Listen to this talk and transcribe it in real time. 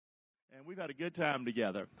Man, we've had a good time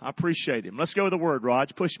together. I appreciate him. Let's go with the word, Raj.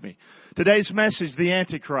 Push me. Today's message, the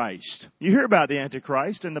Antichrist. You hear about the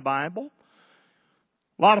Antichrist in the Bible.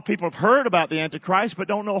 A lot of people have heard about the Antichrist, but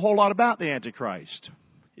don't know a whole lot about the Antichrist.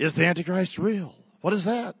 Is the Antichrist real? What is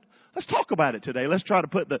that? Let's talk about it today. Let's try to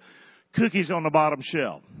put the cookies on the bottom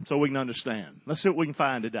shelf so we can understand. Let's see what we can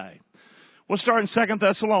find today. We'll start in 2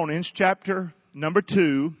 Thessalonians chapter number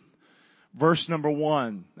 2. Verse number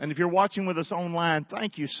 1. And if you're watching with us online,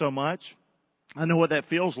 thank you so much. I know what that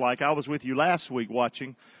feels like. I was with you last week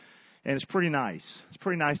watching, and it's pretty nice. It's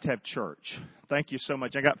pretty nice to have church. Thank you so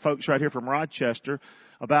much. I got folks right here from Rochester.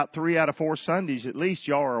 About 3 out of 4 Sundays, at least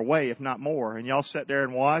y'all are away, if not more. And y'all sit there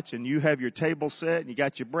and watch, and you have your table set, and you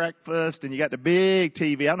got your breakfast, and you got the big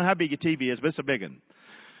TV. I don't know how big your TV is, but it's a big one.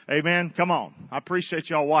 Amen? Come on. I appreciate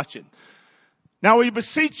y'all watching. Now we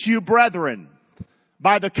beseech you, brethren,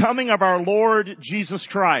 by the coming of our Lord Jesus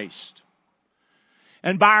Christ,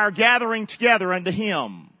 and by our gathering together unto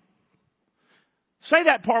Him. Say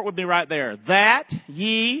that part with me right there. That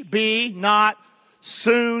ye be not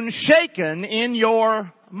soon shaken in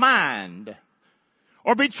your mind,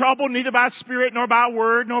 or be troubled neither by spirit, nor by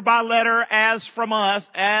word, nor by letter, as from us,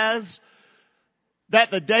 as that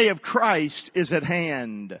the day of Christ is at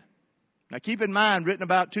hand. Now keep in mind, written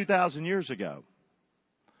about 2,000 years ago.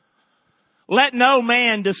 Let no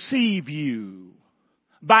man deceive you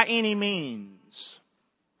by any means.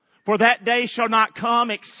 For that day shall not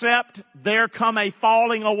come except there come a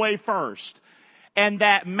falling away first, and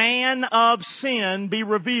that man of sin be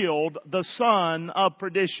revealed, the son of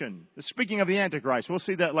perdition. Speaking of the Antichrist, we'll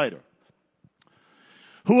see that later.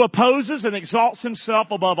 Who opposes and exalts himself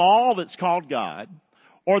above all that's called God,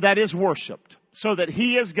 or that is worshipped, so that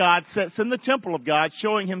he as God sits in the temple of God,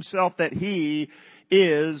 showing himself that he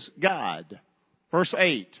is God. Verse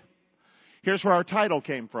 8. Here's where our title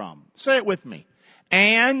came from. Say it with me.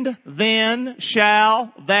 And then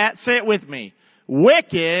shall that, say it with me,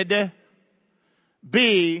 wicked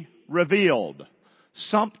be revealed.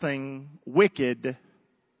 Something wicked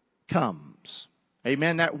comes.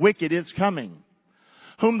 Amen. That wicked is coming.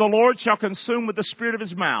 Whom the Lord shall consume with the spirit of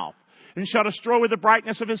his mouth, and shall destroy with the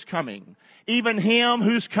brightness of his coming. Even him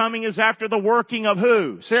whose coming is after the working of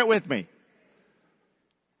who? Say it with me.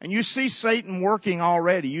 And you see Satan working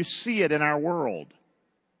already. You see it in our world.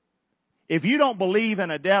 If you don't believe in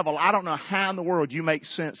a devil, I don't know how in the world you make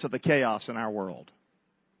sense of the chaos in our world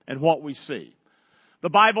and what we see. The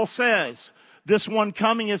Bible says this one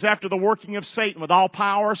coming is after the working of Satan with all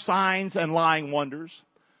power, signs, and lying wonders.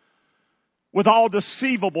 With all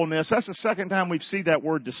deceivableness. That's the second time we've seen that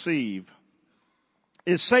word deceive.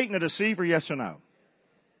 Is Satan a deceiver? Yes or no?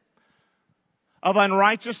 Of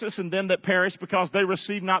unrighteousness in them that perish, because they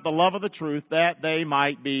receive not the love of the truth, that they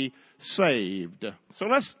might be saved. So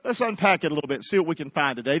let's unpack it a little bit and see what we can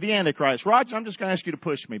find today. The Antichrist. Roger, I'm just going to ask you to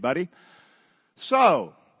push me, buddy.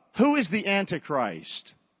 So, who is the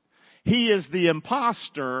Antichrist? He is the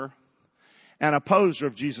imposter and opposer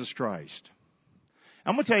of Jesus Christ.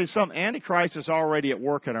 I'm going to tell you something. Antichrist is already at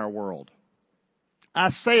work in our world. I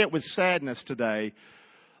say it with sadness today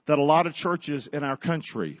that a lot of churches in our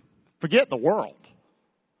country, forget the world,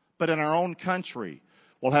 but in our own country,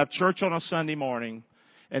 we'll have church on a Sunday morning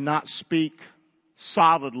and not speak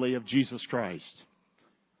solidly of Jesus Christ.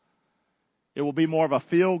 It will be more of a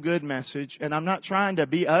feel-good message, and I'm not trying to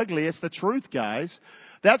be ugly. It's the truth, guys.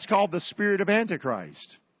 That's called the spirit of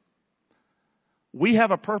Antichrist. We have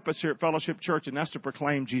a purpose here at Fellowship Church, and that's to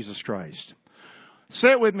proclaim Jesus Christ.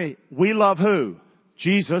 Say it with me. We love who?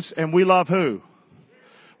 Jesus, and we love who?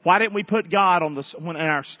 Why didn't we put God in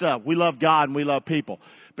our stuff? We love God and we love people.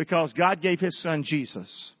 Because God gave His Son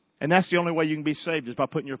Jesus. And that's the only way you can be saved, is by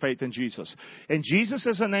putting your faith in Jesus. And Jesus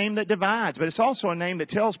is a name that divides, but it's also a name that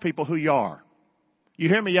tells people who you are. You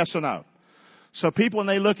hear me, yes or no? So people, when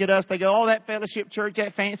they look at us, they go, oh, that Fellowship Church,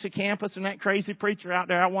 that fancy campus, and that crazy preacher out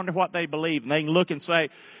there, I wonder what they believe. And they can look and say,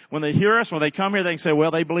 when they hear us, when they come here, they can say, well,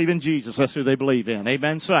 they believe in Jesus. That's who they believe in.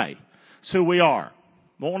 Amen. Say. It's who we are.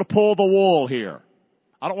 I don't want to pull the wool here.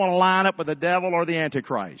 I don't want to line up with the devil or the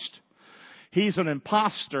Antichrist. He's an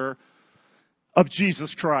imposter of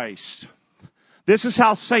Jesus Christ. This is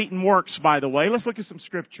how Satan works, by the way. Let's look at some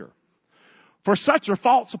scripture. For such are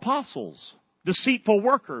false apostles, deceitful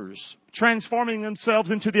workers, transforming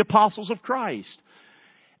themselves into the apostles of Christ.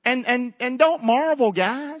 And don't marvel,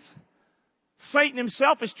 guys. Satan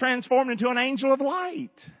himself is transformed into an angel of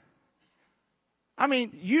light. I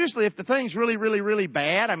mean, usually if the thing's really, really, really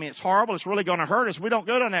bad, I mean, it's horrible, it's really going to hurt us, we don't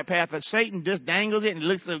go down that path. But Satan just dangles it and it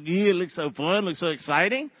looks so good, it looks so fun, looks so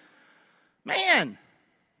exciting. Man,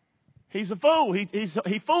 he's a fool.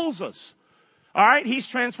 He fools us. All right, he's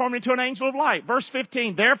transformed into an angel of light. Verse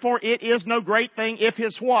 15, therefore it is no great thing if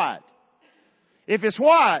his what? If his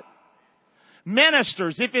what?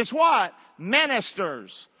 Ministers. If his what?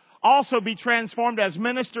 Ministers. Also be transformed as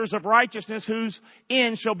ministers of righteousness, whose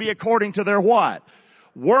end shall be according to their what?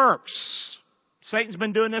 Works. Satan's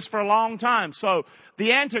been doing this for a long time. So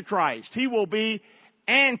the Antichrist, he will be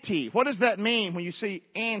anti. What does that mean when you see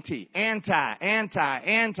anti?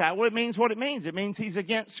 Well, it means what it means. It means he's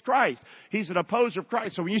against Christ. He's an opposer of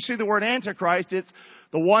Christ. So when you see the word Antichrist, it's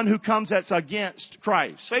the one who comes that's against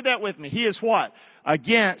Christ. Say that with me. He is what?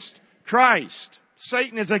 Against Christ.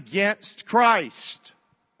 Satan is against Christ.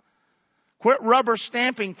 Quit rubber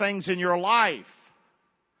stamping things in your life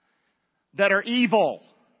that are evil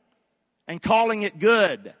and calling it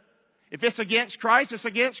good. If it's against Christ, it's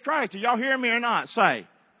against Christ. Do y'all hear me or not? Say.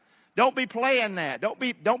 Don't be playing that. Don't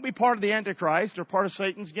be part of the Antichrist or part of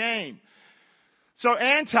Satan's game. So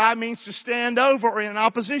anti means to stand over or in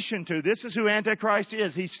opposition to. This is who Antichrist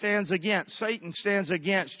is. He stands against. Satan stands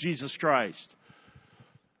against Jesus Christ.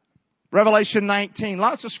 Revelation 19.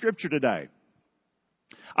 Lots of scripture today.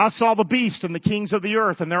 I saw the beast and the kings of the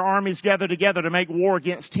earth and their armies gathered together to make war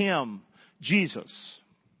against him, Jesus,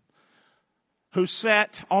 who sat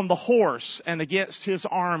on the horse and against his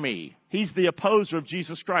army. He's the opposer of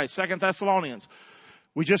Jesus Christ. 2 Thessalonians.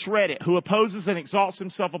 We just read it. Who opposes and exalts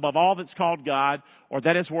himself above all that's called God or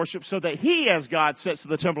that is worshipped, so that he as God sits in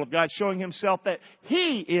the temple of God, showing himself that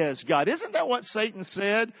he is God. Isn't that what Satan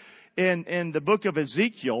said in the book of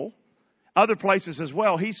Ezekiel? Other places as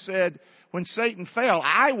well. He said, when Satan fell,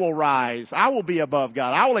 I will rise. I will be above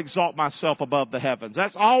God. I will exalt myself above the heavens.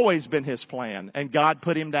 That's always been his plan. And God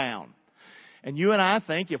put him down. And you and I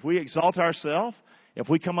think if we exalt ourselves, if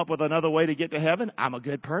we come up with another way to get to heaven, I'm a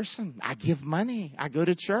good person. I give money. I go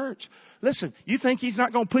to church. Listen, you think he's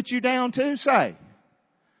not going to put you down too? Say.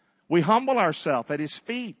 We humble ourselves at his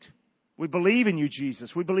feet. We believe in you,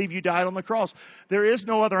 Jesus. We believe you died on the cross. There is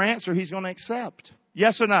no other answer he's going to accept.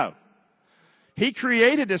 Yes or no? He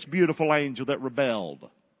created this beautiful angel that rebelled.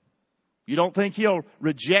 You don't think he'll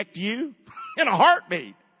reject you? In a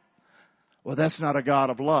heartbeat. Well, that's not a God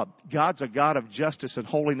of love. God's a God of justice and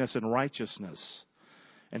holiness and righteousness.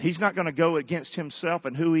 And he's not going to go against himself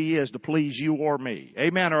and who he is to please you or me.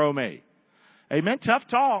 Amen or oh me? Amen? Tough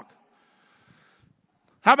talk.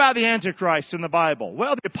 How about the Antichrist in the Bible?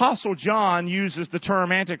 Well, the Apostle John uses the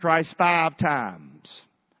term Antichrist 5 times.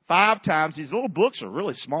 5 times. These little books are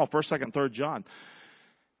really small, 1st, 2nd, 3rd John.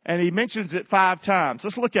 And he mentions it 5 times.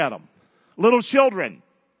 Let's look at them. Little children.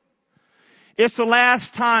 It's the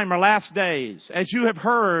last time or last days. As you have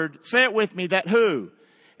heard, say it with me, that who?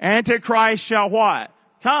 Antichrist shall what?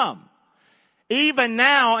 Come. Even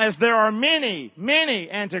now as there are many,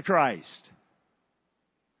 many Antichrists.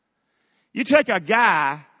 You take a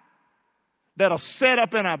guy that'll set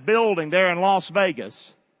up in a building there in Las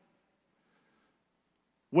Vegas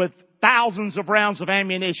with thousands of rounds of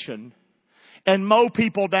ammunition and mow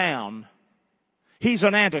people down. He's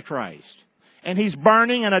an Antichrist. And he's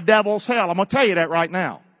burning in a devil's hell. I'm going to tell you that right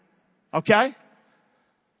now. Okay?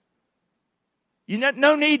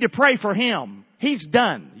 No need to pray for him. He's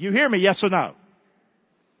done. You hear me? Yes or no?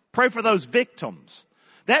 Pray for those victims.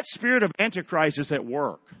 That spirit of Antichrist is at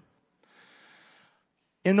work.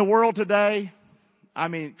 In the world today, I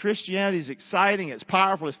mean, Christianity is exciting. It's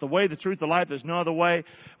powerful. It's the way, the truth, the life. There's no other way.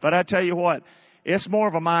 But I tell you what, it's more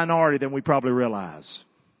of a minority than we probably realize.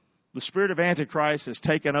 The spirit of Antichrist has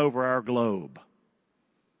taken over our globe.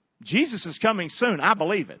 Jesus is coming soon. I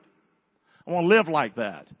believe it. I want to live like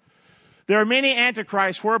that. There are many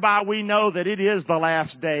Antichrists whereby we know that it is the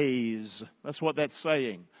last days. That's what that's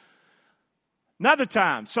saying. Another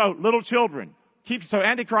time. So, little children. So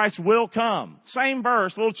Antichrist will come. Same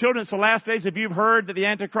verse. Little children, it's the last days. If you've heard that the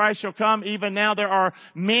Antichrist shall come, even now there are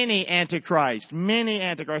many Antichrists. Many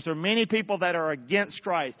Antichrists. There are many people that are against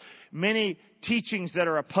Christ. Many teachings that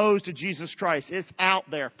are opposed to Jesus Christ. It's out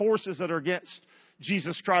there. Forces that are against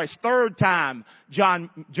Jesus Christ. 3rd time John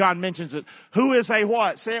mentions it. Who is a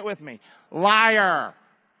what? Say it with me. Liar.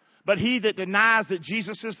 But he that denies that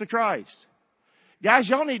Jesus is the Christ. Guys,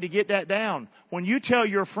 y'all need to get that down. When you tell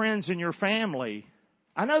your friends and your family,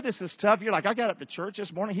 I know this is tough. You're like, I got up to church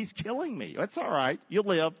this morning. He's killing me. That's all right. You'll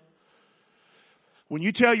live. When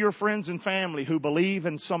you tell your friends and family who believe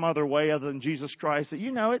in some other way other than Jesus Christ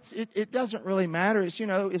that, it doesn't really matter.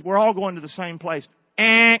 We're all going to the same place.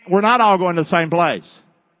 We're not all going to the same place.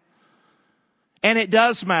 And it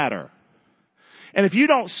does matter. And if you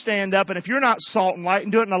don't stand up and if you're not salt and light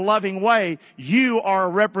and do it in a loving way, you are a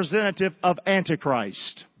representative of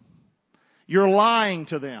Antichrist. You're lying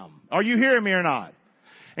to them. Are you hearing me or not?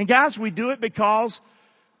 And guys, we do it because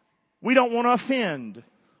We don't want to offend.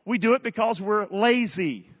 We do it because we're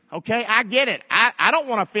lazy. Okay, I get it. I don't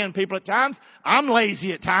want to offend people at times. I'm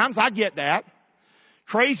lazy at times. I get that.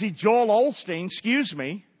 Crazy Joel Osteen, excuse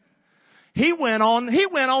me. He went on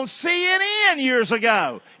CNN years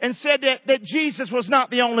ago and said that Jesus was not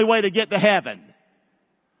the only way to get to heaven.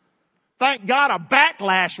 Thank God a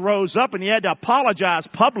backlash rose up and he had to apologize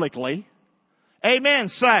publicly. Amen,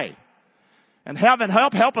 say. And heaven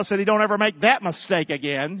help us that he don't ever make that mistake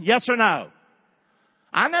again. Yes or no?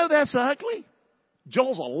 I know that's ugly.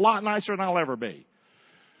 Joel's a lot nicer than I'll ever be.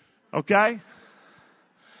 Okay?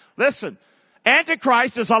 Listen,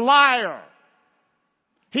 Antichrist is a liar.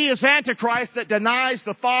 He is Antichrist that denies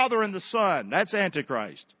the Father and the Son. That's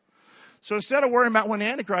Antichrist. So instead of worrying about when the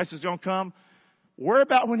Antichrist is going to come, worry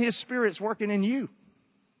about when His Spirit's working in you.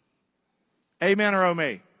 Amen or oh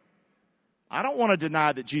me? I don't want to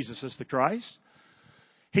deny that Jesus is the Christ.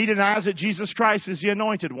 He denies that Jesus Christ is the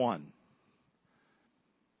Anointed One.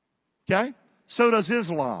 Okay? So does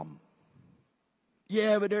Islam.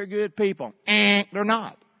 Yeah, but they're good people. They're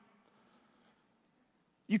not.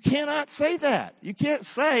 You cannot say that. You can't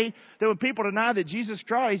say that when people deny that Jesus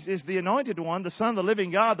Christ is the Anointed One, the Son of the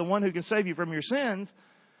living God, the one who can save you from your sins,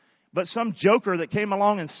 but some joker that came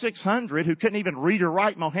along in 600 who couldn't even read or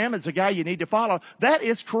write, Mohammed's the guy you need to follow. That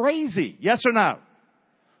is crazy. Yes or no?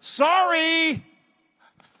 Sorry.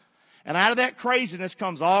 And out of that craziness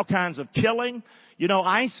comes all kinds of killing. You know,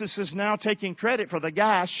 ISIS is now taking credit for the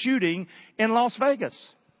guy shooting in Las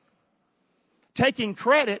Vegas. Taking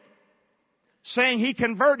credit, saying he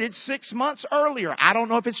converted 6 months earlier. I don't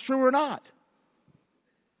know if it's true or not.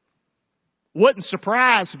 Wouldn't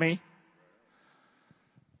surprise me.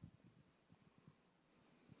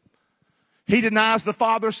 He denies the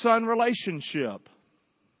Father-Son relationship.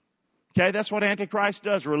 Okay, that's what Antichrist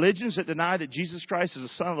does. Religions that deny that Jesus Christ is the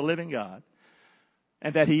Son of the living God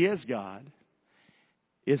and that He is God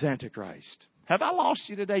is Antichrist. Have I lost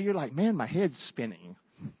you today? You're like, man, my head's spinning.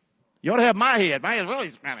 You ought to have my head. My head's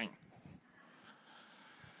really spinning.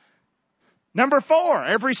 Number 4,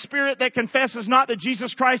 every spirit that confesses not that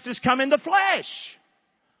Jesus Christ has come in the flesh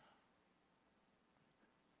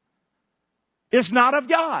is not of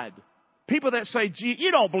God. People that say,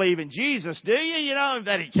 you don't believe in Jesus, do you? You know,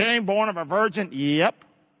 that He came born of a virgin? Yep.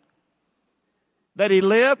 That He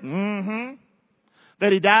lived? Mm-hmm.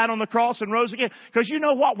 That He died on the cross and rose again? Because you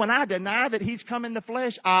know what? When I deny that He's come in the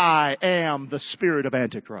flesh, I am the spirit of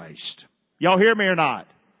Antichrist. Y'all hear me or not?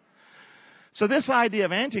 So this idea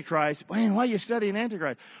of Antichrist, man, why are you studying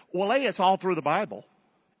Antichrist? Well, A, it's all through the Bible.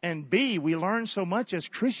 And B, we learn so much as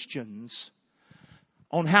Christians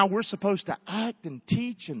on how we're supposed to act and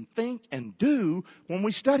teach and think and do when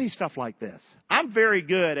we study stuff like this. I'm very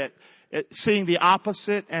good at seeing the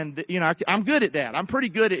opposite, and you know, I'm good at that. I'm pretty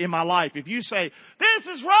good at in my life. If you say,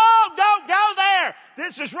 this is wrong, don't go there.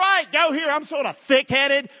 This is right, go here. I'm sort of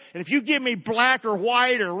thick-headed, and if you give me black or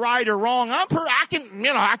white or right or wrong, I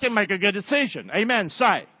can make a good decision. Amen,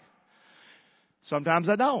 say. Sometimes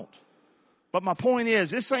I don't. But my point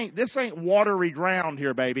is, this ain't watery ground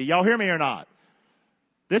here, baby. Y'all hear me or not?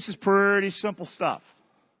 This is pretty simple stuff.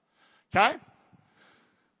 Okay?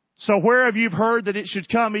 So where have you heard that it should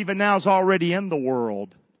come even now is already in the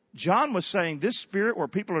world. John was saying this spirit where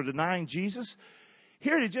people are denying Jesus,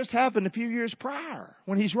 here it had just happened a few years prior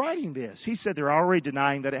when he's writing this. He said they're already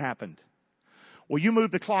denying that it happened. Well, you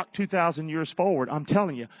move the clock 2,000 years forward, I'm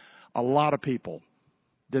telling you, a lot of people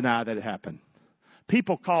deny that it happened.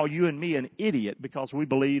 People call you and me an idiot because we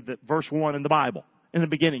believe that verse 1 in the Bible, in the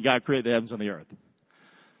beginning God created the heavens and the earth.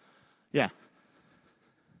 Yeah.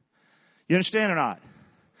 You understand or not?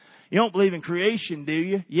 You don't believe in creation, do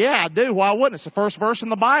you? Yeah, I do. Why wouldn't? It's the first verse in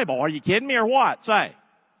the Bible. Are you kidding me or what? Say.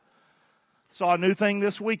 Saw a new thing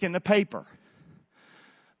this week in the paper.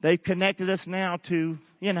 They've connected us now to,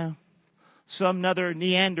 some other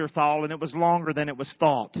Neanderthal, and it was longer than it was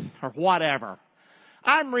thought, or whatever.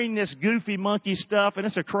 I'm reading this goofy monkey stuff, and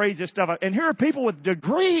it's the craziest stuff. And here are people with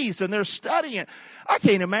degrees, and they're studying. I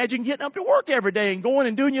can't imagine getting up to work every day and going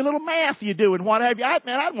and doing your little math you do and what have you. I'd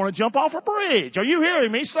want to jump off a bridge. Are you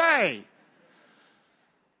hearing me say?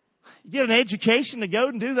 You get an education to go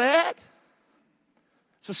and do that?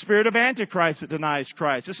 It's the spirit of Antichrist that denies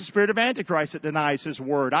Christ. It's the spirit of Antichrist that denies His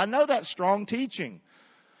Word. I know that's strong teaching.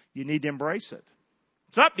 You need to embrace it.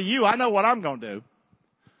 It's up to you. I know what I'm going to do.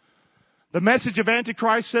 The message of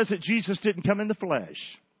Antichrist says that Jesus didn't come in the flesh.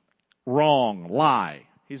 Wrong. Lie.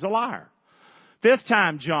 He's a liar. 5th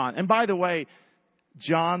time, John. And by the way,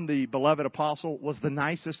 John, the beloved apostle, was the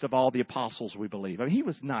nicest of all the apostles, we believe. I mean, he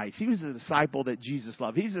was nice. He was a disciple that Jesus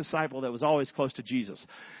loved. He's a disciple that was always close to Jesus.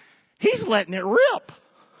 He's letting it rip.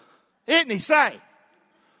 Isn't he? Say.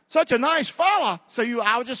 Such a nice fella. So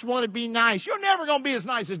I just want to be nice. You're never going to be as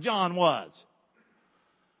nice as John was.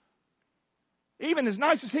 Even as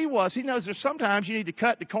nice as he was, he knows there's sometimes you need to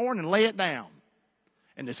cut the corn and lay it down.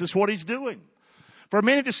 And this is what he's doing. For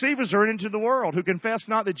many deceivers are into the world who confess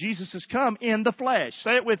not that Jesus has come in the flesh.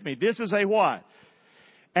 Say it with me. This is a what?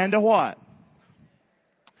 And a what?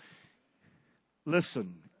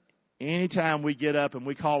 Listen, anytime we get up and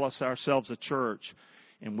we call ourselves a church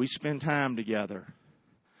and we spend time together,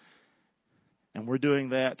 and we're doing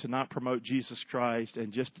that to not promote Jesus Christ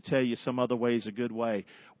and just to tell you some other way is a good way,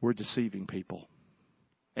 we're deceiving people.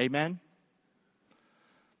 Amen?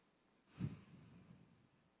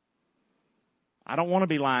 I don't want to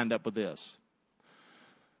be lined up with this.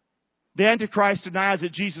 The Antichrist denies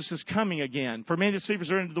that Jesus is coming again. For many deceivers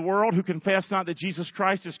are into the world who confess not that Jesus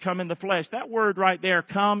Christ has come in the flesh. That word right there,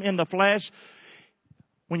 come in the flesh,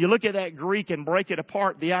 when you look at that Greek and break it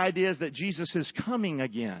apart, the idea is that Jesus is coming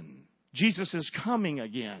again. Jesus is coming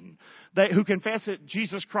again. They who confess that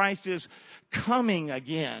Jesus Christ is coming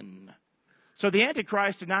again. So the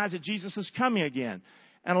Antichrist denies that Jesus is coming again.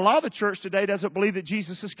 And a lot of the church today doesn't believe that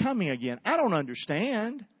Jesus is coming again. I don't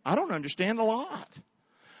understand. I don't understand a lot.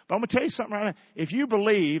 But I'm going to tell you something right now. If you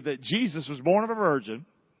believe that Jesus was born of a virgin,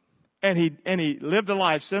 and he lived a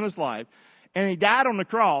life, sinless life, and he died on the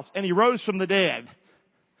cross, and he rose from the dead,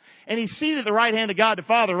 and he's seated at the right hand of God the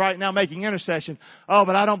Father right now making intercession. Oh,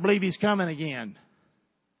 but I don't believe he's coming again.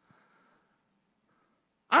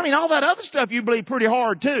 I mean, all that other stuff you believe pretty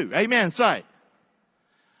hard too. Amen. Say.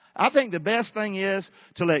 I think the best thing is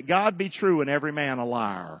to let God be true and every man a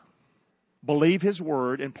liar. Believe his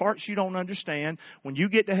word. In parts you don't understand, when you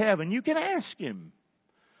get to heaven, you can ask him.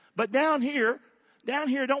 But down here,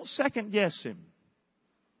 don't second guess him.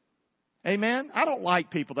 Amen? I don't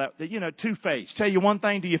like people that two-faced. Tell you one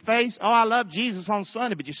thing to your face. Oh, I love Jesus on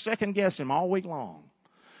Sunday, but you second guess him all week long.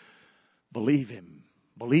 Believe him.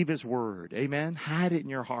 Believe his word. Amen? Hide it in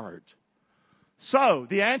your heart. So,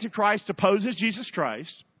 the Antichrist opposes Jesus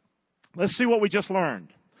Christ. Let's see what we just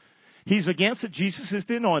learned. He's against that Jesus is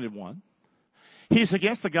the anointed one. He's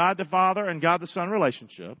against the God the Father and God the Son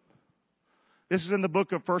relationship. This is in the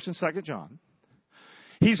book of 1st and 2nd John.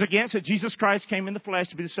 He's against that Jesus Christ came in the flesh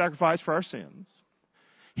to be the sacrifice for our sins.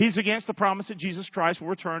 He's against the promise that Jesus Christ will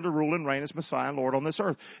return to rule and reign as Messiah and Lord on this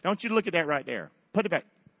earth. Don't you look at that right there. Put it back.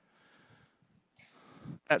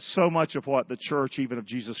 That's so much of what the church, even of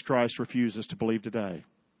Jesus Christ, refuses to believe today.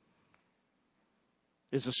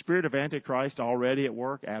 Is the spirit of Antichrist already at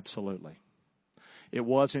work? Absolutely. It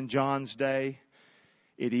was in John's day.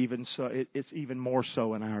 It's even more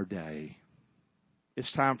so in our day.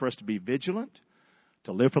 It's time for us to be vigilant,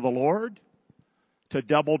 to live for the Lord, to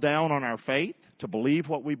double down on our faith, to believe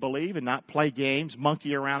what we believe and not play games,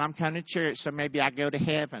 monkey around. I'm coming to church, so maybe I go to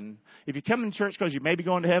heaven. If you come to church because you may be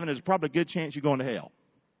going to heaven, there's probably a good chance you're going to hell.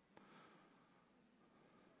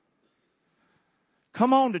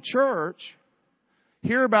 Come on to church,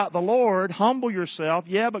 hear about the Lord, humble yourself.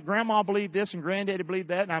 Yeah, but Grandma believed this and Granddaddy believed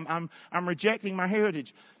that, and I'm rejecting my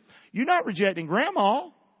heritage. You're not rejecting Grandma.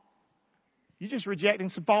 You're just rejecting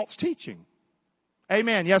some false teaching.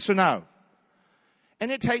 Amen. Yes or no? And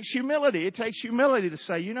it takes humility. It takes humility to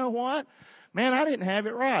say, you know what? Man, I didn't have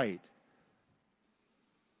it right.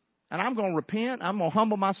 And I'm going to repent. I'm going to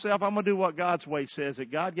humble myself. I'm going to do what God's way says. That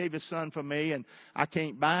God gave His Son for me, and I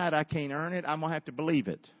can't buy it. I can't earn it. I'm going to have to believe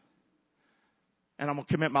it. And I'm going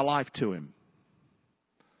to commit my life to Him.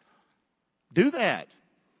 Do that.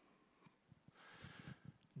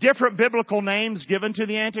 Different biblical names given to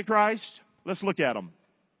the Antichrist. Let's look at them.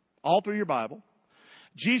 All through your Bible.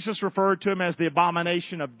 Jesus referred to him as the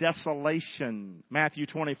abomination of desolation. Matthew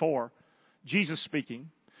 24. Jesus speaking.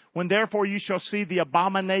 When therefore you shall see the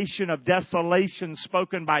abomination of desolation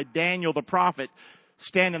spoken by Daniel the prophet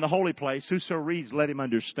stand in the holy place, whoso reads, let him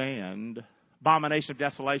understand. Abomination of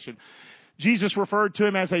desolation. Jesus referred to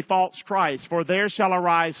him as a false Christ. For there shall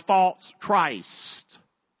arise false Christ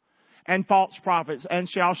and false prophets, and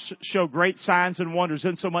shall show great signs and wonders,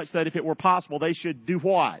 insomuch that if it were possible, they should do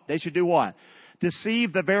what? They should do what?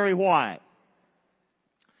 Deceive the very what?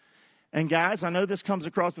 And guys, I know this comes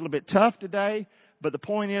across a little bit tough today, but the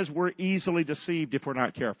point is we're easily deceived if we're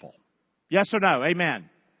not careful. Yes or no? Amen.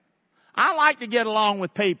 I like to get along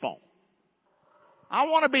with people. I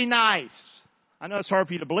want to be nice. I know it's hard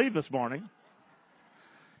for you to believe this morning.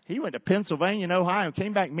 He went to Pennsylvania and Ohio and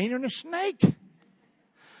came back meaner than a snake.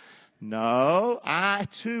 No, I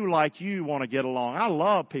too, like you, want to get along. I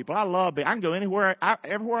love people. I can go anywhere.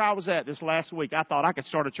 Everywhere I was at this last week, I thought I could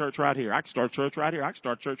start a church right here. I could start a church right here. I could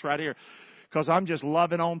start a church right here. Because I'm just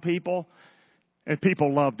loving on people. And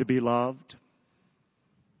people love to be loved.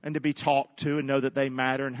 and to be talked to and know that they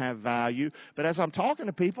matter and have value. But as I'm talking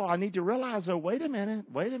to people, I need to realize, oh, wait a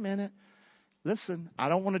minute. Listen, I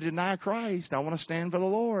don't want to deny Christ. I want to stand for the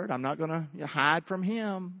Lord. I'm not going to hide from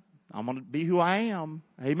Him. I'm going to be who I am.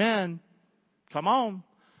 Amen. Come on.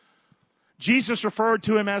 Jesus referred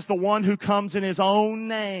to Him as the one who comes in His own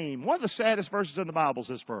name. One of the saddest verses in the Bible is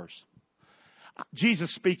this verse.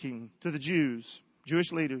 Jesus speaking to the Jews,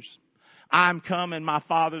 Jewish leaders. I'm come in my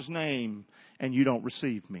Father's name, and you don't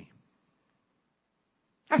receive me.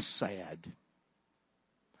 That's sad.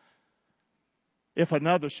 If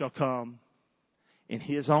another shall come in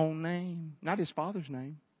His own name, not His Father's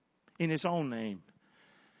name, in His own name,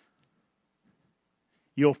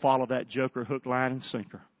 you'll follow that joker hook, line, and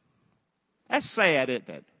sinker. That's sad, isn't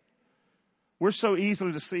it? We're so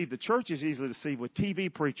easily deceived. The church is easily deceived with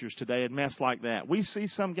TV preachers today and mess like that. We see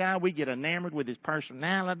some guy, we get enamored with his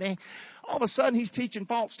personality. All of a sudden, he's teaching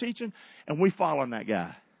false teaching, and we follow that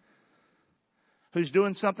guy who's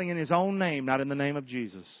doing something in his own name, not in the name of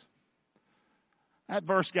Jesus. That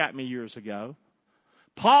verse got me years ago.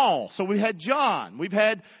 Paul. So we had John. We've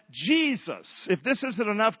had Jesus. If this isn't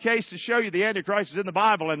enough case to show you the Antichrist is in the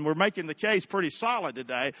Bible, and we're making the case pretty solid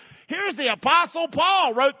today, here's the Apostle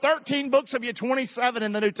Paul. Wrote 13 books of you, 27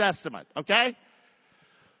 in the New Testament. Okay?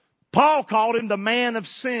 Paul called him the man of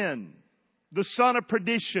sin, the son of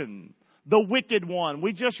perdition, the wicked one.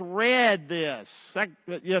 We just read this.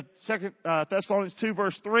 2 Thessalonians 2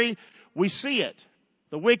 verse 3. We see it.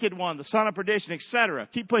 The wicked one, the son of perdition, etc.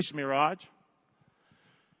 Keep pushing me, Raj.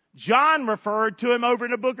 John referred to him over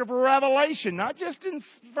in the book of Revelation, not just in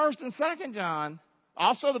 1st and 2nd John,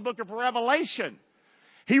 also the book of Revelation.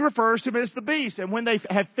 He refers to him as the beast. And when they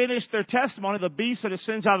have finished their testimony, the beast that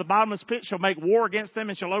ascends out of the bottomless pit shall make war against them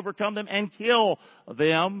and shall overcome them and kill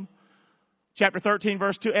them. Chapter 13,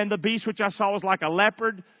 verse 2. And the beast which I saw was like a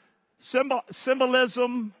leopard.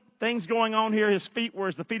 Symbolism, things going on here. His feet were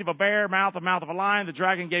as the feet of a bear, mouth of a lion. The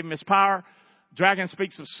dragon gave him his power. Dragon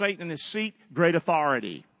speaks of Satan and his seat, great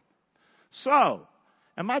authority. So,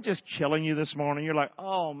 am I just killing you this morning? You're like,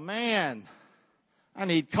 oh man, I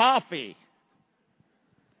need coffee.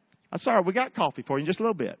 I'm sorry, we got coffee for you in just a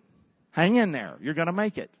little bit. Hang in there. You're going to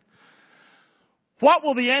make it. What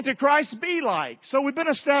will the Antichrist be like? So we've been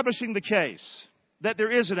establishing the case that there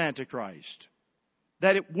is an Antichrist,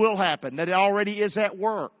 that it will happen, that it already is at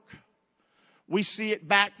work. We see it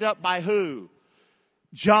backed up by who?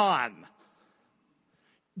 John,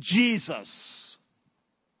 Jesus,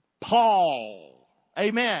 Paul.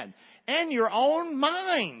 Amen. And your own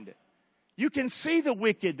mind. You can see the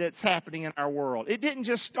wicked that's happening in our world. It didn't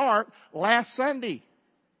just start last Sunday.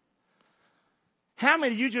 How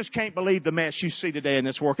many of you just can't believe the mess you see today in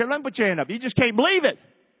this world? Let me put your hand up. You just can't believe it.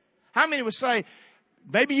 How many would say,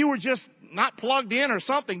 maybe you were just not plugged in or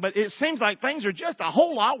something, but it seems like things are just a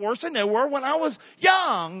whole lot worse than they were when I was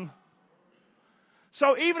young.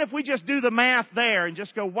 So even if we just do the math there and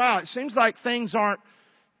just go, wow, it seems like things aren't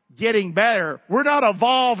getting better. We're not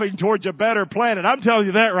evolving towards a better planet. I'm telling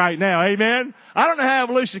you that right now. Amen. I don't know how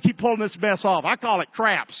evolution keep pulling this mess off. I call it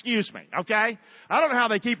crap. Excuse me. Okay. I don't know how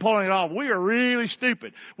they keep pulling it off. We are really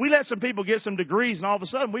stupid. We let some people get some degrees and all of a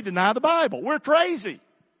sudden we deny the Bible. We're crazy.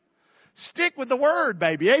 Stick with the Word,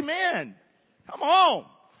 baby. Amen. Come on.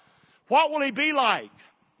 What will he be like?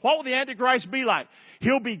 What will the Antichrist be like?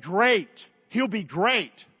 He'll be great. He'll be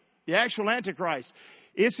great. The actual Antichrist.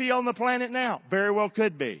 Is he on the planet now? Very well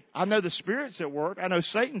could be. I know the Spirit's at work. I know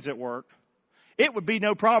Satan's at work. It would be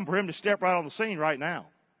no problem for him to step right on the scene right now.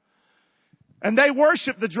 And they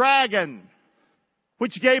worship the dragon,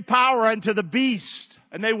 which gave power unto the beast.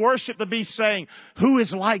 And they worship the beast saying, who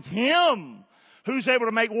is like him? Who's able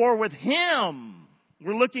to make war with him?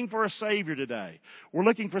 We're looking for a Savior today. We're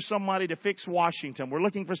looking for somebody to fix Washington. We're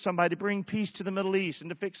looking for somebody to bring peace to the Middle East and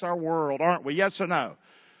to fix our world, aren't we? Yes or no?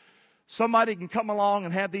 Somebody can come along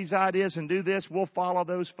and have these ideas and do this. We'll follow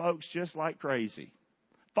those folks just like crazy.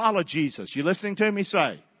 Follow Jesus. You listening to me?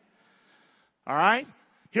 Say. All right?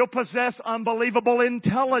 He'll possess unbelievable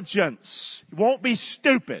intelligence. He won't be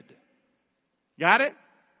stupid. Got it?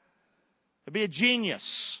 He'll be a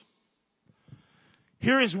genius.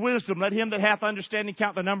 Here is wisdom. Let him that hath understanding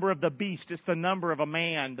count the number of the beast. It's the number of a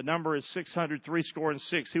man. The number is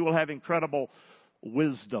 666. He will have incredible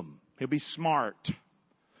wisdom. He'll be smart.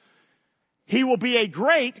 He will be a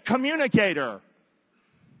great communicator.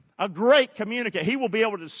 A great communicator. He will be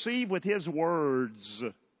able to deceive with his words.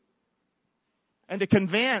 And to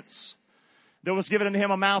convince. There was given unto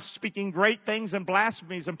him a mouth speaking great things and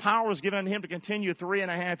blasphemies. And power was given unto him to continue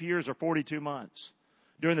 3.5 years or 42 months.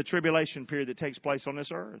 During the tribulation period that takes place on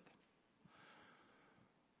this earth.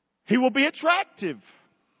 He will be attractive.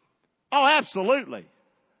 Oh, absolutely.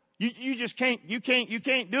 You just can't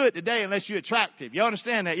do it today unless you're attractive. You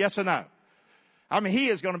understand that? Yes or no? I mean, he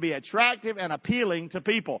is going to be attractive and appealing to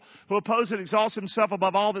people who oppose and exalts himself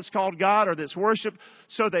above all that's called God or that's worship,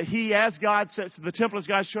 so that he, as God, sits in the temple as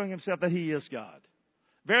God, showing himself that he is God.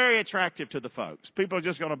 Very attractive to the folks. People are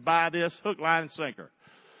just going to buy this hook, line, and sinker.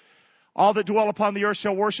 All that dwell upon the earth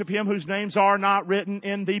shall worship him whose names are not written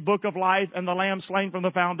in the book of life and the Lamb slain from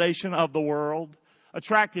the foundation of the world.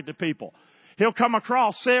 Attractive to people. He'll come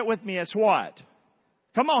across, say it with me, as what?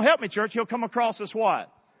 Come on, help me, church. He'll come across as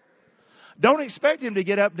what? Don't expect him to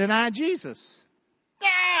get up and deny Jesus.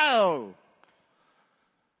 No!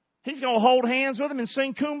 He's going to hold hands with him and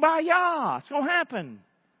sing Kumbaya. It's going to happen.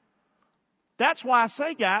 That's why I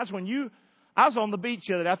say, guys, I was on the beach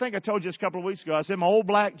the other day. I think I told you this a couple of weeks ago. I said my old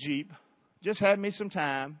black Jeep. Just had me some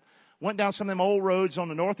time. Went down some of them old roads on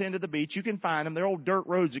the north end of the beach. You can find them. They're old dirt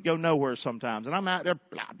roads that go nowhere sometimes. And I'm out there,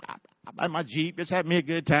 blah, blah, blah, my Jeep, just having me a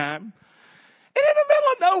good time. And in the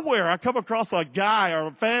middle of nowhere, I come across a guy or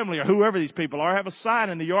a family or whoever these people are, have a sign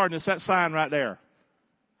in the yard, and it's that sign right there.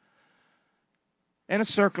 And a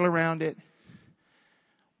circle around it.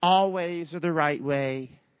 All ways are the right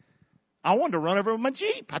way. I wanted to run over with my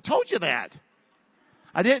Jeep. I told you that.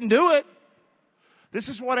 I didn't do it. This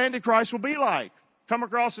is what Antichrist will be like. Come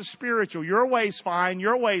across as spiritual. Your way's fine.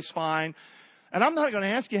 Your way's fine. And I'm not going to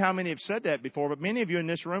ask you how many have said that before, but many of you in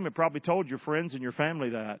this room have probably told your friends and your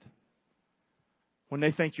family that. When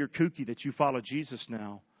they think you're kooky, that you follow Jesus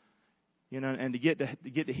now. You know, and to get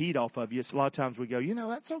the heat off of you, it's a lot of times we go,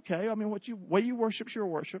 that's okay. I mean, way you worship's your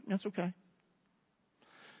worship. That's okay.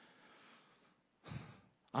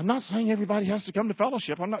 I'm not saying everybody has to come to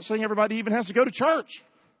fellowship. I'm not saying everybody even has to go to church.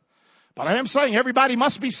 But I am saying everybody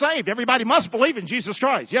must be saved. Everybody must believe in Jesus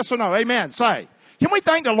Christ. Yes or no? Amen. Say. Can we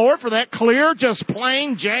thank the Lord for that clear, just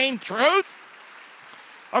plain Jane truth?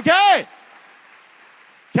 Okay.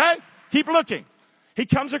 Okay. Keep looking. He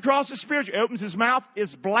comes across as spiritual. He opens his mouth,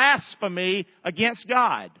 is blasphemy against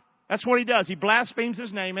God. That's what he does. He blasphemes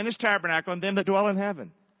his name and his tabernacle and them that dwell in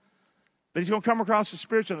heaven. But he's going to come across as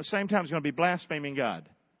spiritual. At the same time, he's going to be blaspheming God.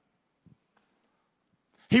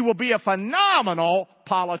 He will be a phenomenal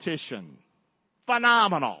politician.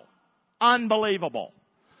 Phenomenal. Unbelievable.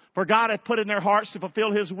 For God hath put in their hearts to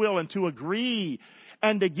fulfill his will and to agree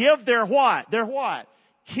and to give their what? Their what?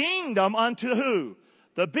 Kingdom unto who?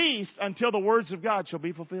 The beast, until the words of God shall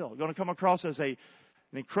be fulfilled. Going to come across as an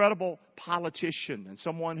incredible politician and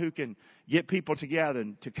someone who can get people together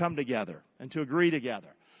and to come together and to agree together.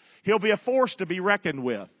 He'll be a force to be reckoned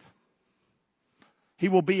with. He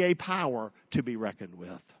will be a power to be reckoned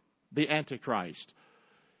with. The Antichrist.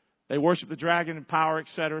 They worship the dragon and power,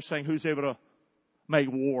 etc., saying who's able to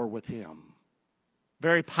make war with him.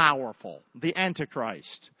 Very powerful. The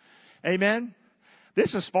Antichrist. Amen?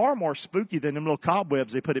 This is far more spooky than them little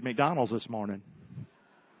cobwebs they put at McDonald's this morning.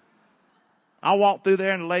 I walked through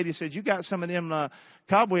there and the lady said, you got some of them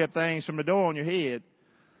cobweb things from the door on your head.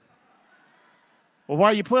 Well,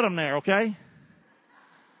 why you put them there, okay?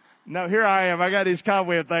 No, here I am. I got these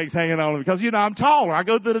cobweb things hanging on me because, I'm taller. I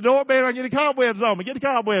go through the door, man, I get the cobwebs on me. Get the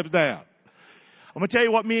cobwebs down. I'm going to tell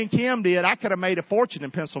you what me and Kim did. I could have made a fortune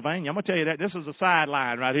in Pennsylvania. I'm going to tell you that. This is a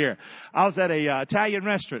sideline right here. I was at a Italian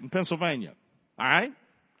restaurant in Pennsylvania. All right?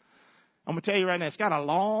 I'm going to tell you right now, it's got a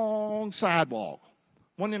long sidewalk.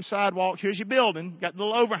 One of them sidewalks, here's your building, got the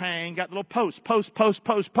little overhang, got the little post.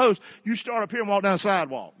 You start up here and walk down the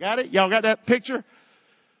sidewalk. Got it? Y'all got that picture?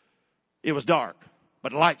 It was dark,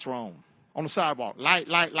 but the lights were on the sidewalk. Light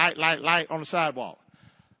on the sidewalk.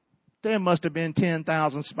 There must have been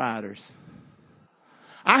 10,000 spiders.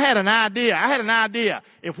 I had an idea.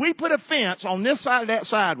 If we put a fence on this side of that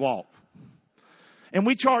sidewalk, and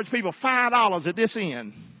we charge people $5 at this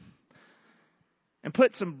end, and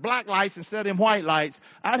put some black lights instead of them white lights,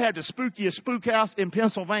 I'd have the spookiest spook house in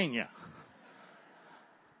Pennsylvania.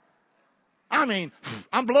 I mean,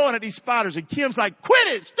 I'm blowing at these spiders, and Kim's like, quit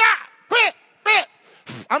it, stop, quit.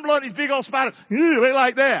 I'm blowing these big old spiders. They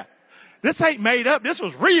like that. This ain't made up. This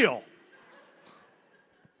was real.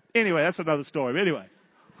 Anyway, that's another story. But anyway.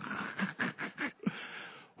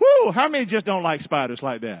 Whoo, how many just don't like spiders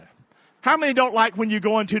like that? How many don't like when you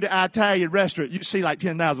go into the Italian restaurant, you see like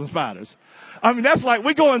 10,000 spiders? I mean, that's like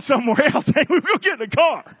we're going somewhere else. Hey, we'll get in the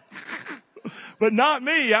car. But not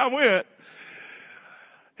me. I went.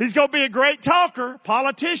 He's going to be a great talker,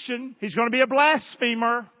 politician. He's going to be a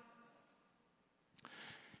blasphemer.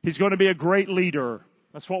 He's going to be a great leader.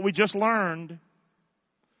 That's what we just learned.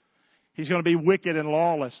 He's going to be wicked and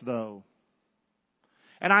lawless, though.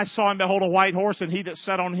 And I saw him behold a white horse, and he that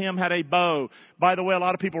sat on him had a bow. By the way, a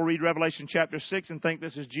lot of people read Revelation chapter 6 and think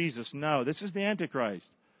this is Jesus. No, this is the Antichrist.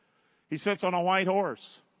 He sits on a white horse.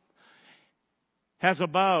 has a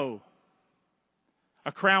bow.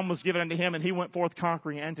 A crown was given unto him, and he went forth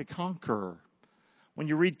conquering and to conquer. When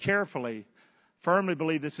you read carefully, firmly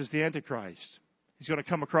believe this is the Antichrist. He's going to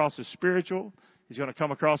come across as spiritual. He's going to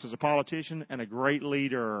come across as a politician and a great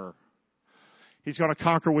leader. He's going to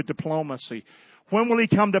conquer with diplomacy. When will he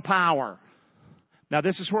come to power? Now,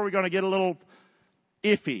 this is where we're going to get a little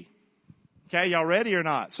iffy. Okay, y'all ready or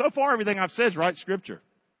not? So far, everything I've said is right Scripture.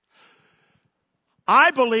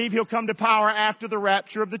 I believe he'll come to power after the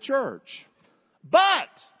rapture of the church. But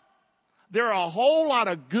there are a whole lot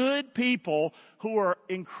of good people who are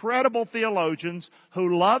incredible theologians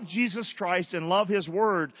who love Jesus Christ and love His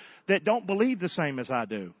Word that don't believe the same as I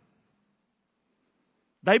do.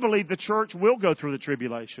 They believe the church will go through the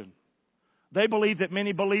tribulation. They believe that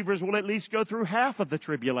many believers will at least go through half of the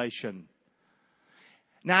tribulation.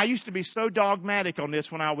 Now, I used to be so dogmatic on this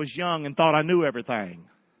when I was young and thought I knew everything,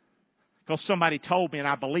 because somebody told me and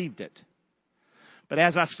I believed it. But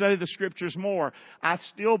as I study the Scriptures more, I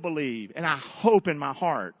still believe, and I hope in my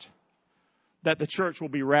heart, that the church will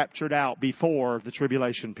be raptured out before the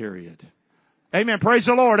tribulation period. Amen. Praise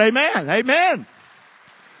the Lord. Amen. Amen.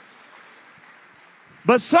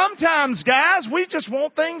 But sometimes, guys, we just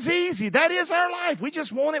want things easy. That is our life. We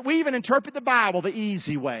just want it. We even interpret the Bible the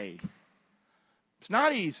easy way. It's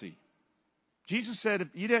not easy. Jesus said,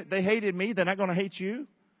 if they hated me, they're not going to hate you.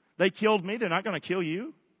 They killed me, they're not going to kill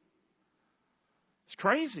you. It's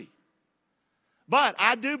crazy. But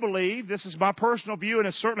I do believe, this is my personal view and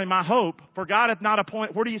it's certainly my hope, for God hath not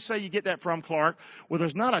appointed, where do you say you get that from, Clark? Well,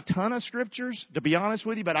 there's not a ton of scriptures, to be honest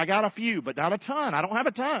with you, but I got a few, but not a ton. I don't have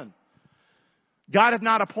a ton. God hath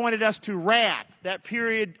not appointed us to wrath, that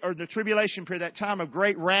period, or the tribulation period, that time of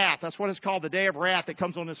great wrath. That's what it's called, the day of wrath that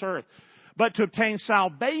comes on this earth. But to obtain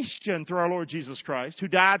salvation through our Lord Jesus Christ, who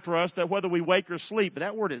died for us, that whether we wake or sleep, but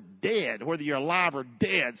that word is dead, whether you're alive or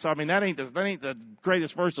dead. So, I mean, that ain't the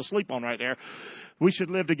greatest verse to sleep on right there. We should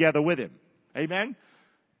live together with Him. Amen?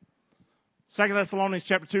 2 Thessalonians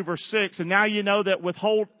chapter 2, verse 6, and now ye know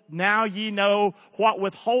what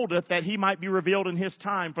withholdeth, that He might be revealed in His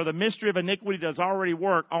time. For the mystery of iniquity does already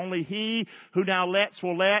work. Only he who now lets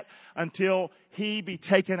will let until He be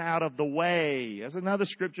taken out of the way. There's another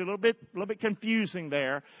scripture, a little bit confusing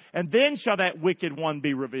there. And then shall that wicked one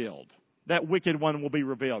be revealed. That wicked one will be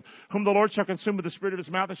revealed. Whom the Lord shall consume with the spirit of His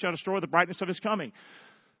mouth and shall destroy the brightness of His coming.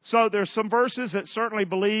 So there's some verses that certainly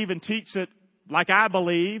believe and teach that, like I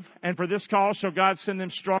believe, and for this cause shall God send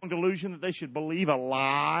them strong delusion that they should believe a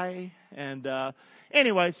lie. And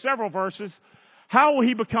anyway, several verses. How will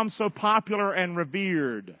He become so popular and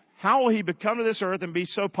revered? How will He become to this earth and be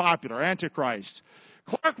so popular? Antichrist.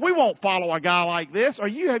 Clark, we won't follow a guy like this. Have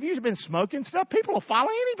you been smoking stuff? People will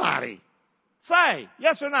follow anybody. Say,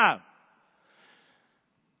 yes or no?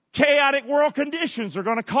 Chaotic world conditions are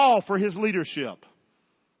going to call for His leadership.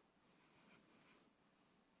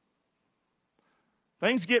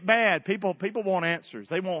 Things get bad. People want answers.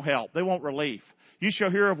 They want help. They want relief. You shall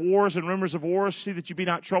hear of wars and rumors of wars. See that you be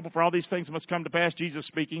not troubled, for all these things must come to pass. Jesus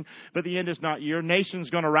speaking, but the end is not near. Nation's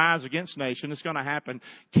going to rise against nation. It's going to happen.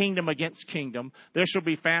 Kingdom against kingdom. There shall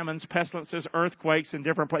be famines, pestilences, earthquakes in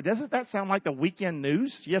different places. Doesn't that sound like the weekend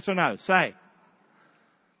news? Yes or no? Say.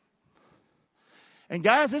 And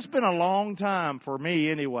guys, it's been a long time for me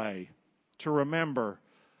anyway to remember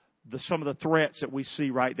some of the threats that we see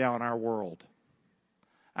right now in our world.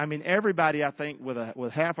 I mean, everybody, I think,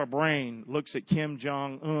 with half a brain looks at Kim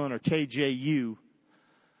Jong-un or KJU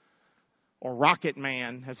or Rocket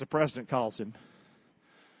Man, as the president calls him.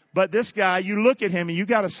 But this guy, you look at him and you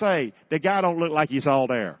got to say, the guy don't look like he's all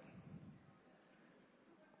there.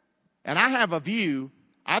 And I have a view,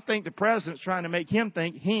 I think the president's trying to make him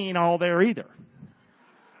think he ain't all there either.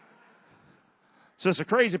 So it's a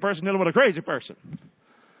crazy person dealing with a crazy person.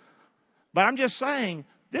 But I'm just saying,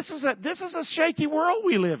 this is a shaky world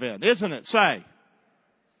we live in, isn't it? Say.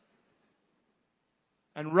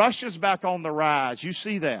 And Russia's back on the rise. You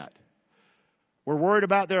see that. We're worried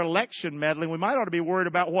about their election meddling. We might ought to be worried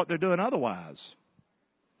about what they're doing otherwise.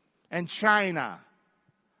 And China.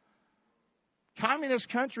 Communist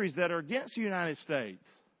countries that are against the United States.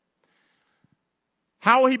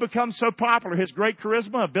 How will he become so popular? His great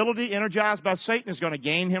charisma, ability, energized by Satan, is going to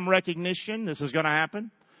gain him recognition. This is going to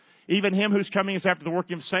happen. Even him whose coming is after the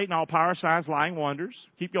working of Satan, all power, signs, lying wonders.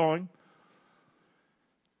 Keep going.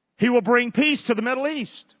 He will bring peace to the Middle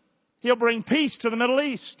East. He'll bring peace to the Middle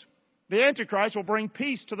East. The Antichrist will bring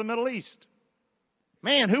peace to the Middle East.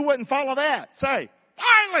 Man, who wouldn't follow that? Say,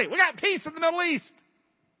 finally, we got peace in the Middle East.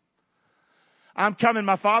 I'm come in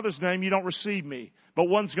my Father's name, you don't receive me. But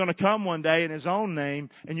one's going to come one day in His own name,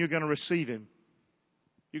 and you're going to receive Him.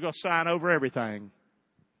 You're going to sign over everything,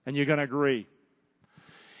 and you're going to agree.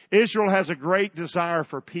 Israel has a great desire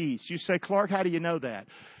for peace. You say, Clark, how do you know that?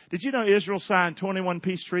 Did you know Israel signed 21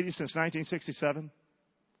 peace treaties since 1967?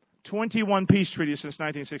 21 peace treaties since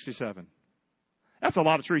 1967. That's a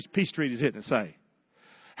lot of peace treaties, isn't it, say?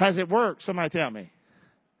 Has it worked? Somebody tell me.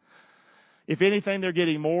 If anything, they're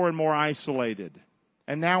getting more and more isolated.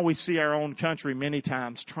 And now we see our own country many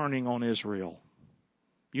times turning on Israel.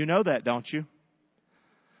 You know that, don't you?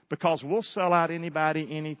 Because we'll sell out anybody,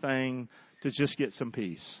 anything to just get some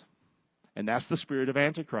peace. And that's the spirit of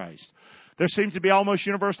Antichrist. There seems to be almost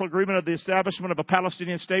universal agreement of the establishment of a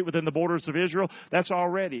Palestinian state within the borders of Israel. That's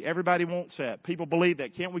already. Everybody wants that. People believe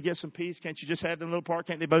that. Can't we get some peace? Can't you just have them in a little part?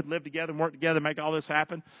 Can't they both live together and work together and make all this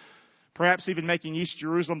happen? Perhaps even making East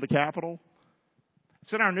Jerusalem the capital.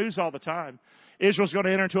 It's in our news all the time. Israel's going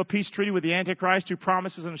to enter into a peace treaty with the Antichrist, who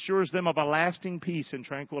promises and assures them of a lasting peace and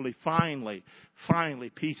tranquility. Finally,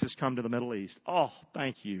 peace has come to the Middle East. Oh,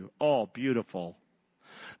 thank you. Oh, beautiful.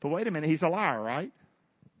 But wait a minute, he's a liar, right?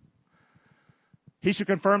 He should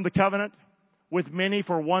confirm the covenant with many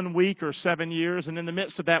for 1 week or 7 years. And in the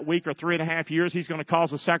midst of that week or 3.5 years, he's going to cause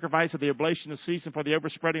the sacrifice of the oblation to cease, and for the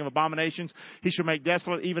overspreading of abominations, he shall make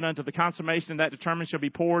desolate even unto the consummation, and that determined shall be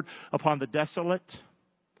poured upon the desolate.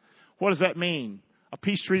 What does that mean? A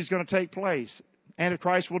peace treaty is going to take place.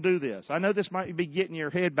 Antichrist will do this. I know this might be getting your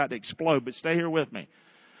head about to explode, but stay here with me.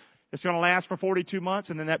 It's going to last for 42 months,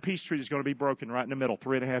 and then that peace treaty is going to be broken right in the middle,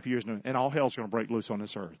 3.5 years, and all hell's going to break loose on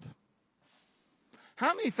this earth.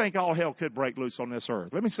 How many think all hell could break loose on this earth?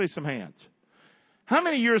 Let me see some hands. How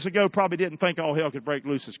many years ago probably didn't think all hell could break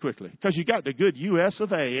loose as quickly? Because you got the good U.S.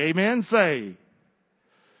 of A. Amen? Say.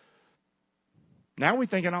 Now we're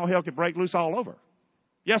thinking all hell could break loose all over.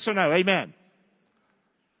 Yes or no? Amen.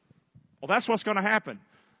 Well, that's what's going to happen.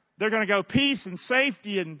 They're going to go peace and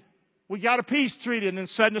safety, and we got a peace treaty, and then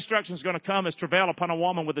sudden destruction is going to come as travail upon a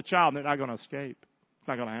woman with a child, and they're not going to escape. It's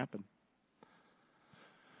not going to happen.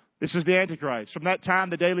 This is the Antichrist. From that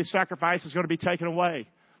time, the daily sacrifice is going to be taken away.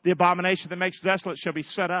 The abomination that makes desolate shall be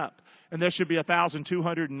set up, and there should be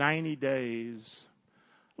 1,290 days.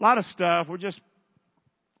 A lot of stuff. We're just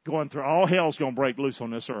going through. All hell's going to break loose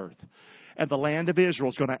on this earth. And the land of Israel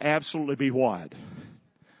is going to absolutely be what?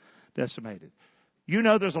 Decimated. You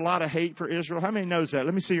know there's a lot of hate for Israel. How many knows that?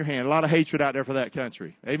 Let me see your hand. A lot of hatred out there for that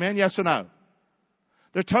country. Amen? Yes or no?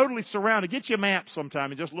 They're totally surrounded. Get you a map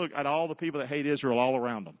sometime and just look at all the people that hate Israel all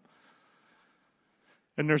around them.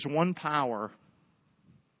 And there's one power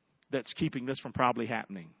that's keeping this from probably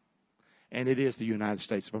happening. And it is the United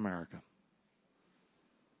States of America.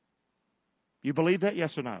 You believe that?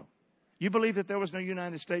 Yes or no? You believe that there was no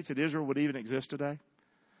United States, that Israel would even exist today?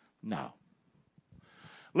 No.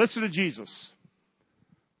 Listen to Jesus.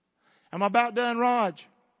 Am I about done, Raj?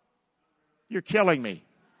 You're killing me.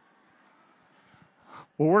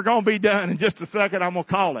 Well, we're going to be done in just a second. I'm going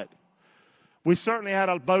to call it. We certainly had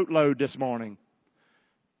a boatload this morning.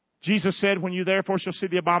 Jesus said, when you therefore shall see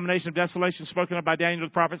the abomination of desolation spoken of by Daniel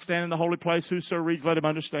the prophet stand in the holy place, whoso reads, let him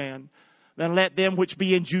understand. Then let them which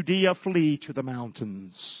be in Judea flee to the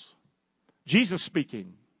mountains. Jesus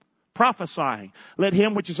speaking, prophesying. Let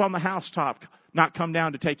him which is on the housetop not come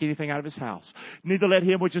down to take anything out of his house. Neither let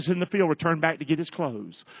him which is in the field return back to get his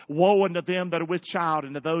clothes. Woe unto them that are with child,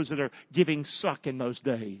 and to those that are giving suck in those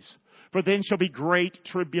days. For then shall be great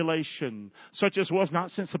tribulation, such as was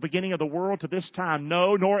not since the beginning of the world to this time,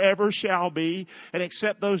 no, nor ever shall be. And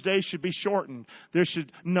except those days should be shortened, there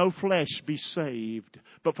should no flesh be saved.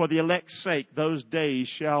 But for the elect's sake, those days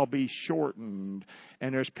shall be shortened.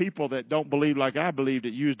 And there's people that don't believe like I believe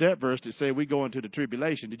that use that verse to say we go into the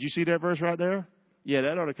tribulation. Did you see that verse right there? Yeah,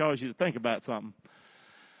 that ought to cause you to think about something.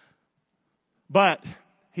 But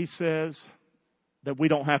he says that we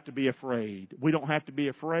don't have to be afraid. We don't have to be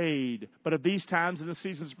afraid. But of these times and the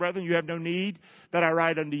seasons, brethren, you have no need that I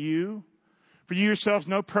write unto you. For you yourselves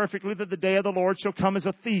know perfectly that the day of the Lord shall come as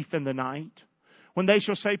a thief in the night. When they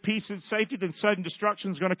shall say peace and safety, then sudden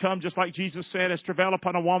destruction is going to come, just like Jesus said, as travail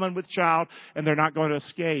upon a woman with child, and they're not going to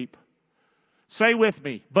escape. Say with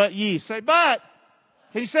me, but ye. Say, but.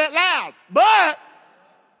 He said loud, but.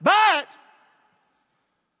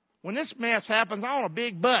 When this mess happens, I want a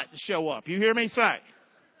big but to show up. You hear me say?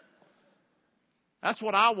 That's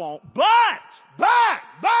what I want. But.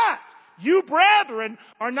 You brethren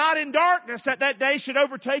are not in darkness, that day should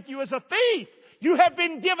overtake you as a thief. You have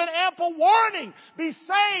been given ample warning. Be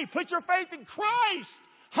saved. Put your faith in Christ.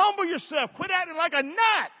 Humble yourself. Quit acting like a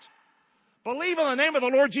nut. Believe in the name of the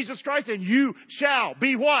Lord Jesus Christ and you shall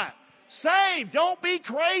be what? Saved. Don't be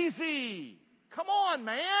crazy. Come on,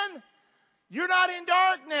 man. You're not in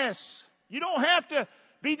darkness. You don't have to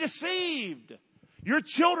be deceived. You're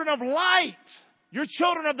children of light. You're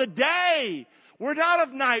children of the day. We're not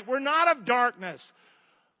of night. We're not of darkness.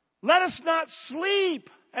 Let us not sleep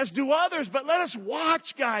as do others, but let us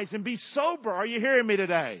watch, guys, and be sober. Are you hearing me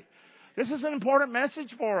today? This is an important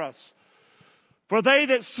message for us. For they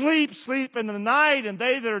that sleep, sleep in the night, and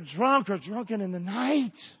they that are drunken in the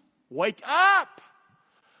night. Wake up!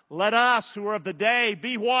 Let us who are of the day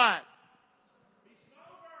be what? Be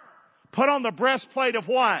sober. Put on the breastplate of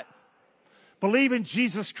what? Believe in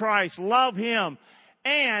Jesus Christ. Love Him.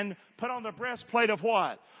 And put on the breastplate of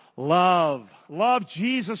what? Love. Love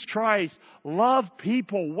Jesus Christ. Love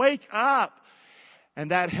people. Wake up. And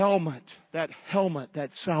that helmet, that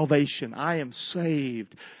salvation. I am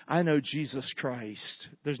saved. I know Jesus Christ.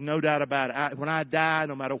 There's no doubt about it. When I die,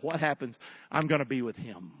 no matter what happens, I'm going to be with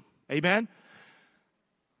Him. Amen?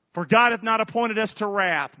 For God hath not appointed us to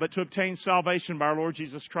wrath, but to obtain salvation by our Lord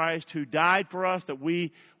Jesus Christ, who died for us, that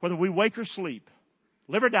we, whether we wake or sleep,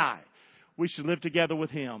 live or die, we should live together with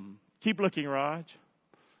Him. Keep looking, Raj.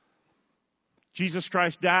 Jesus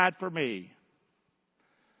Christ died for me.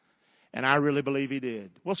 And I really believe He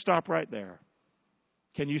did. We'll stop right there.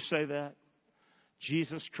 Can you say that?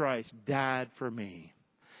 Jesus Christ died for me.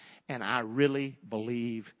 And I really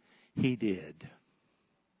believe He did.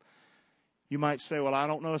 You might say, well, I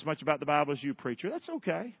don't know as much about the Bible as you, preacher. That's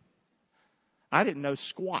okay. I didn't know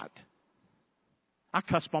squat. I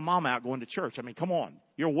cussed my mom out going to church. I mean, come on.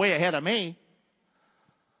 You're way ahead of me.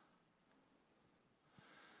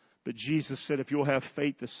 But Jesus said, if you'll have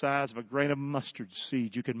faith the size of a grain of mustard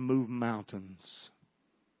seed, you can move mountains.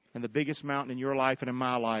 And the biggest mountain in your life and in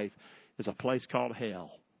my life is a place called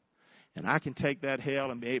hell. And I can take that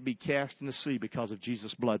hell and be cast in the sea because of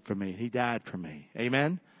Jesus' blood for me. He died for me.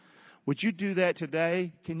 Amen? Would you do that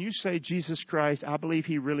today? Can you say, Jesus Christ, I believe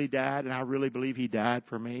He really died, and I really believe He died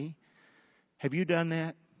for me? Have you done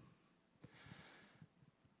that?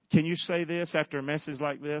 Can you say this after a message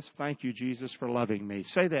like this? Thank you, Jesus, for loving me.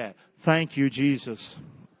 Say that. Thank you, Jesus,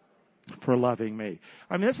 for loving me.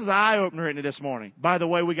 I mean, this is an eye-opener in it this morning. By the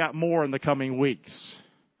way, we got more in the coming weeks.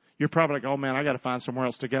 You're probably like, oh, man, I got to find somewhere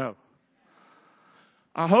else to go.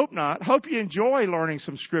 I hope not. Hope you enjoy learning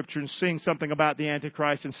some Scripture and seeing something about the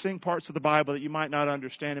Antichrist and seeing parts of the Bible that you might not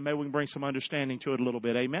understand, and maybe we can bring some understanding to it a little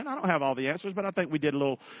bit. Amen. I don't have all the answers, but I think we did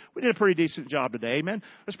a pretty decent job today. Amen.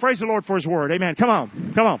 Let's praise the Lord for His Word. Amen. Come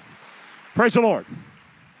on. Praise the Lord.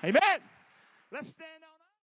 Amen. Let's stand up.